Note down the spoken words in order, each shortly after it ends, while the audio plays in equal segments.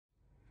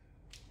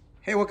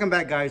Hey, welcome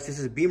back guys. This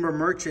is Beamer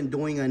Merchant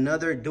doing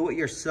another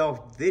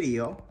do-it-yourself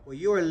video. What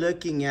you are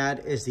looking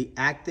at is the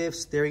active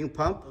steering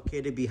pump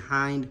located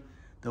behind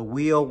the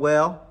wheel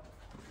well.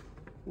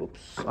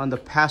 Whoops, on the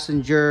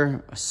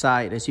passenger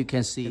side, as you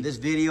can see. In this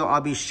video, I'll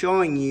be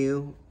showing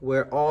you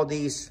where all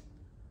these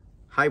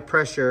high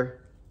pressure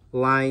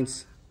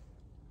lines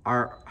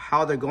are,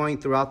 how they're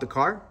going throughout the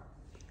car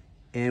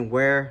and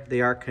where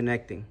they are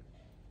connecting.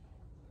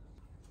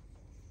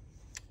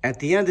 At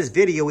the end of this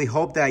video, we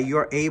hope that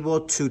you're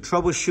able to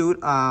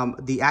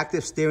troubleshoot the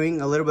active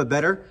steering a little bit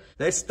better.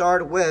 Let's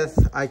start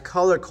with, I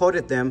color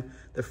coded them.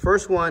 The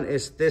first one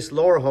is this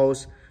lower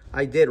hose.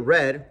 I did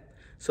red.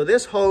 So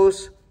this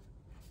hose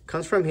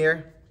comes from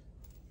here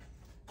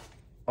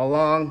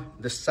along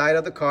the side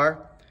of the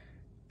car.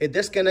 It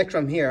disconnects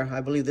from here. I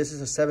believe this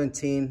is a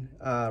 17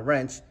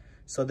 wrench.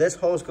 So this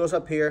hose goes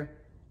up here,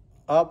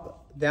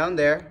 up, down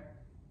there,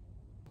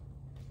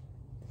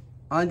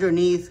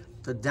 underneath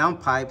the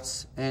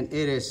downpipes, and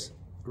it is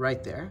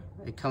right there.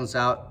 It comes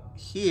out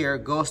here,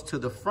 goes to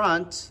the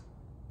front,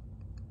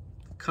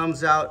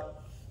 comes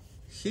out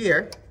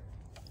here.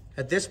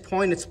 At this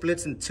point, it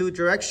splits in two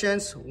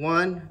directions.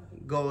 One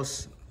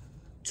goes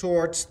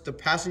towards the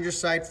passenger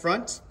side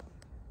front,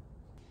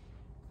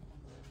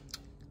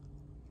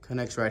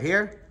 connects right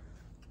here,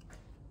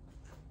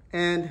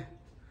 and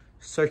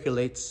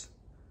circulates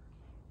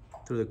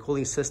through the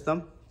cooling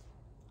system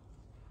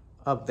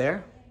up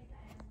there.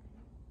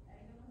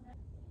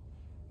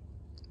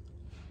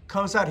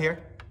 Comes out here,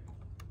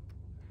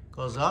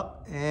 goes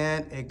up,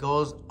 and it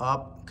goes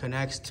up,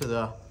 connects to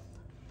the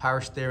power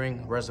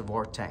steering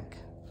reservoir tank.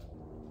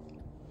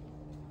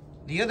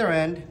 The other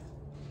end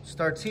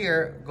starts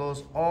here,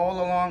 goes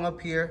all along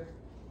up here,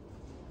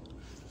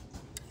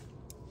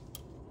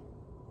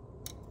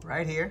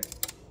 right here.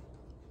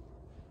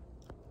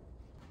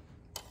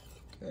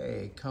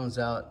 Okay, it comes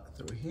out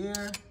through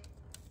here,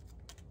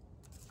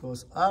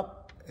 goes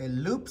up, it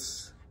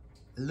loops,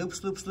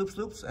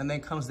 and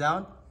then comes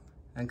down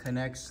and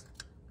connects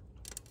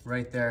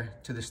right there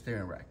to the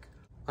steering rack.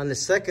 On the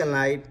second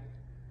light,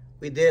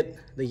 we did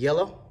the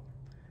yellow.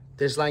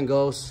 This line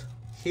goes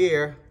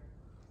here,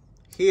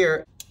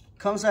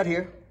 comes out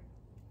here,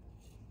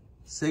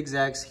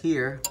 zigzags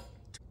here,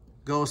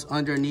 goes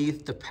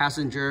underneath the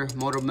passenger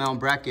motor mount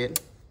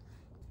bracket,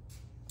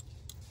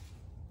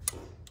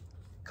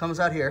 comes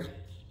out here,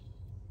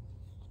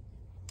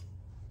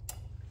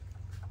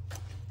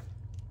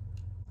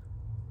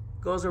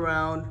 goes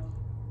around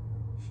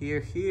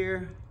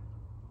here,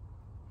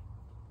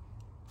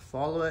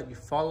 follow it, you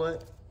follow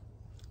it,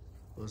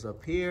 goes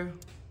up here,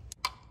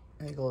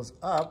 and it goes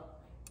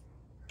up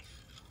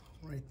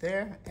right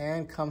there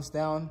and comes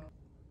down,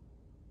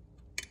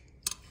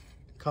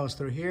 comes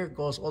through here,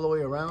 goes all the way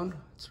around,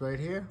 it's right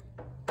here.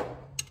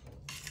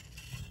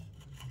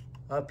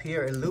 Up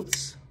here it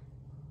loops,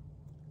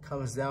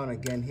 comes down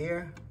again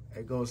here,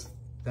 it goes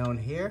down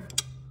here,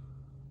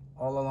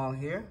 all along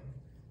here.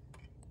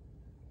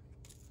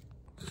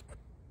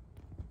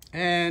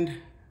 And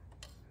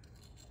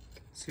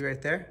see right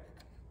there?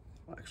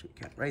 Well, actually you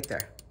can't, right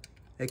there.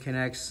 It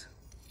connects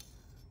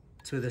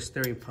to the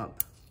steering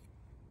pump.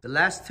 The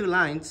last two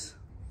lines,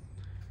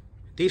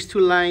 these two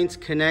lines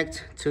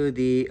connect to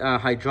the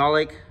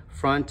hydraulic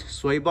front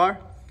sway bar.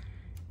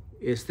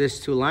 Is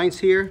this two lines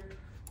here?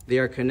 They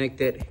are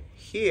connected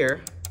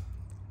here.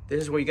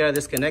 This is where you gotta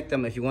disconnect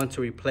them if you want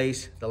to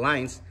replace the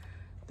lines.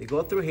 They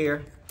go through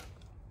here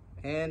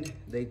and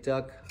they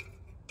duck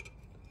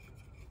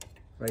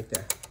right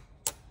there.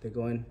 They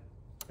go in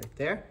right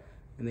there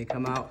and they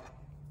come out.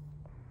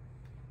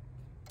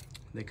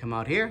 They come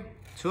out here,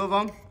 two of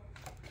them,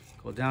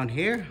 go down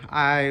here,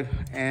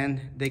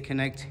 and they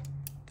connect,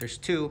 there's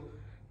two,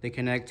 they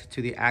connect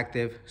to the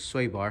active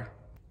sway bar.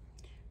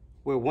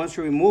 Where once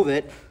you remove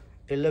it,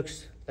 it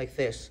looks like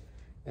this.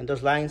 And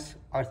those lines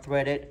are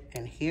threaded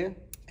in here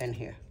and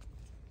here.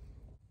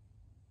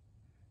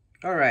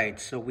 All right,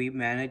 so we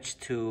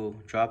managed to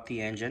drop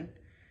the engine.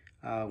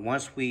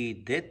 Once we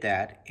did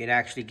that, it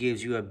actually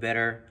gives you a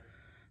better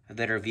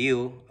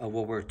view of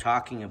what we're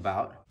talking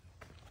about.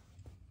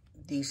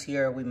 These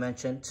here we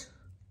mentioned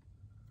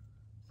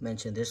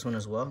this one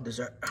as well.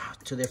 These are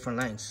two different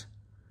lines,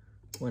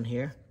 one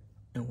here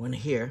and one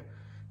here.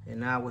 And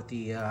now with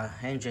the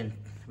engine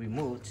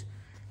removed,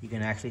 you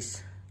can actually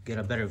get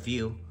a better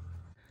view.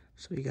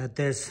 So you got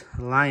this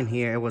line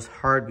here. It was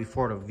hard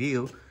before to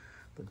view,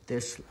 but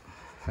this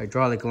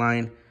hydraulic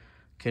line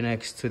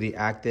connects to the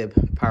active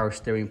power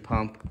steering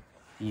pump,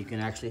 and you can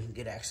actually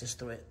get access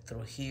to it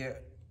through here,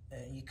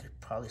 and you could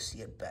probably see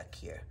it back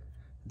here.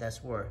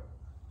 That's where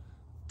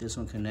this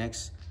one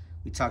connects.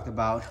 We talked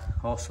about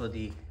also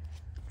the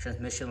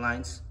transmission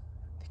lines.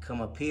 They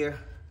come up here,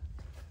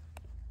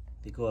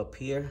 they go up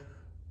here,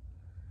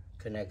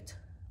 connect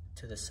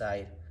to the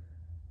side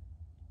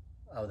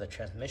of the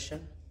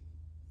transmission.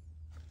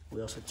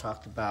 We also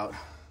talked about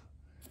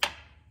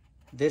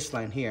this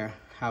line here,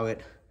 how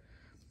it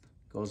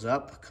goes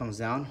up, comes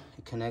down,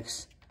 it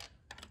connects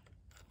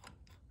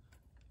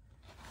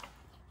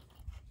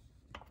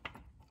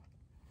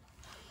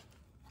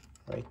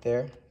right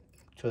there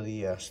to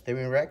the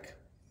steering rack.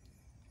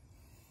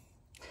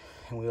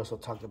 And we also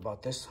talked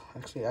about this.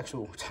 Actually,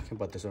 we're talking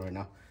about this right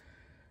now.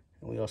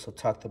 And we also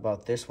talked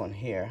about this one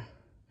here.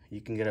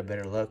 You can get a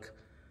better look.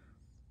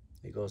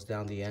 It goes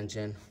down the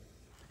engine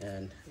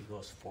and it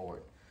goes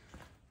forward.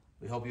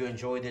 We hope you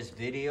enjoyed this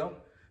video.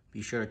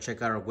 Be sure to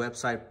check out our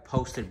website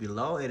posted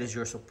below. It is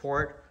your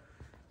support,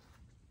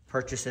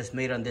 purchases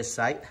made on this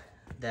site,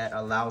 that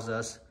allows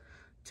us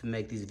to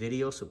make these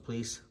videos. So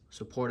please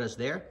support us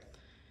there.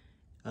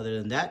 Other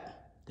than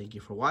that, thank you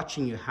for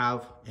watching. You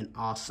have an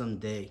awesome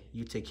day.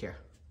 You take care.